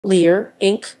Lear,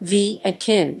 Inc. v.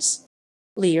 Adkins.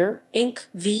 Lear, Inc.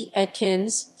 v.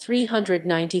 Adkins,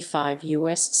 395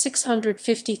 U.S.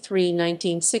 653,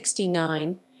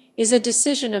 1969, is a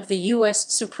decision of the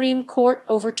U.S. Supreme Court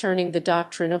overturning the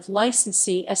doctrine of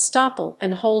licensee estoppel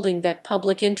and holding that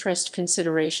public interest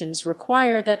considerations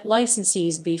require that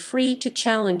licensees be free to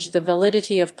challenge the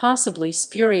validity of possibly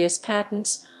spurious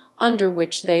patents under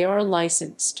which they are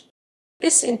licensed.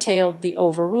 This entailed the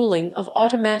overruling of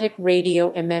Automatic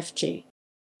Radio MFG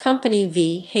Company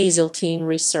v. Hazeltine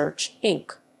Research,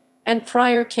 Inc., and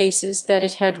prior cases that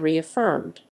it had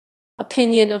reaffirmed.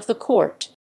 Opinion of the Court.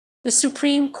 The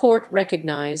Supreme Court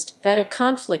recognized that a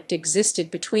conflict existed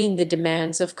between the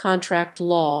demands of contract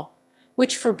law,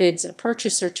 which forbids a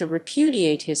purchaser to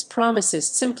repudiate his promises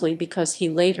simply because he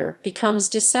later becomes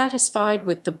dissatisfied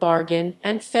with the bargain,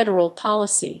 and federal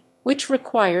policy, which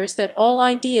requires that all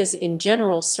ideas in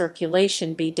general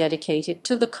circulation be dedicated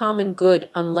to the common good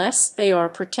unless they are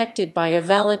protected by a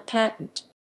valid patent.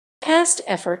 Past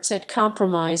efforts at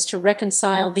compromise to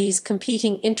reconcile these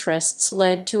competing interests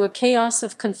led to a chaos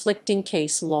of conflicting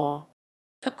case law.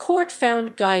 The court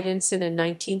found guidance in a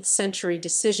 19th-century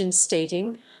decision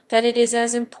stating that it is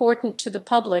as important to the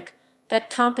public that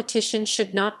competition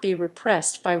should not be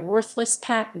repressed by worthless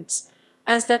patents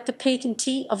as that the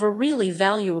patentee of a really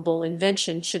valuable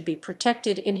invention should be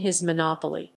protected in his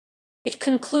monopoly. It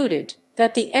concluded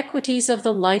that the equities of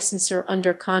the licensor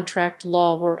under contract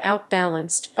law were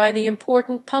outbalanced by the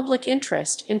important public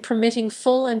interest in permitting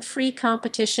full and free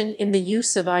competition in the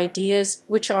use of ideas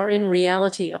which are in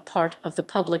reality a part of the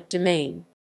public domain.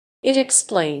 It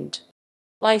explained,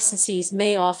 licensees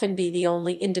may often be the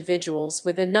only individuals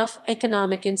with enough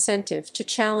economic incentive to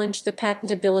challenge the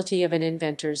patentability of an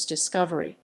inventor's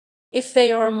discovery. If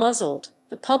they are muzzled,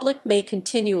 the public may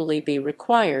continually be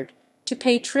required to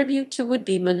pay tribute to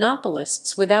would-be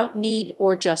monopolists without need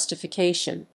or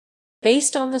justification.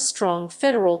 Based on the strong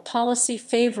federal policy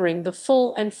favoring the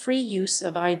full and free use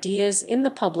of ideas in the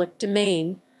public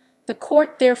domain, the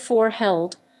court therefore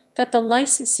held that the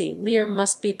licensee Lear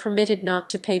must be permitted not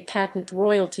to pay patent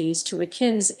royalties to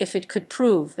Adkins if it could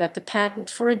prove that the patent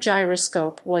for a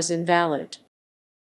gyroscope was invalid.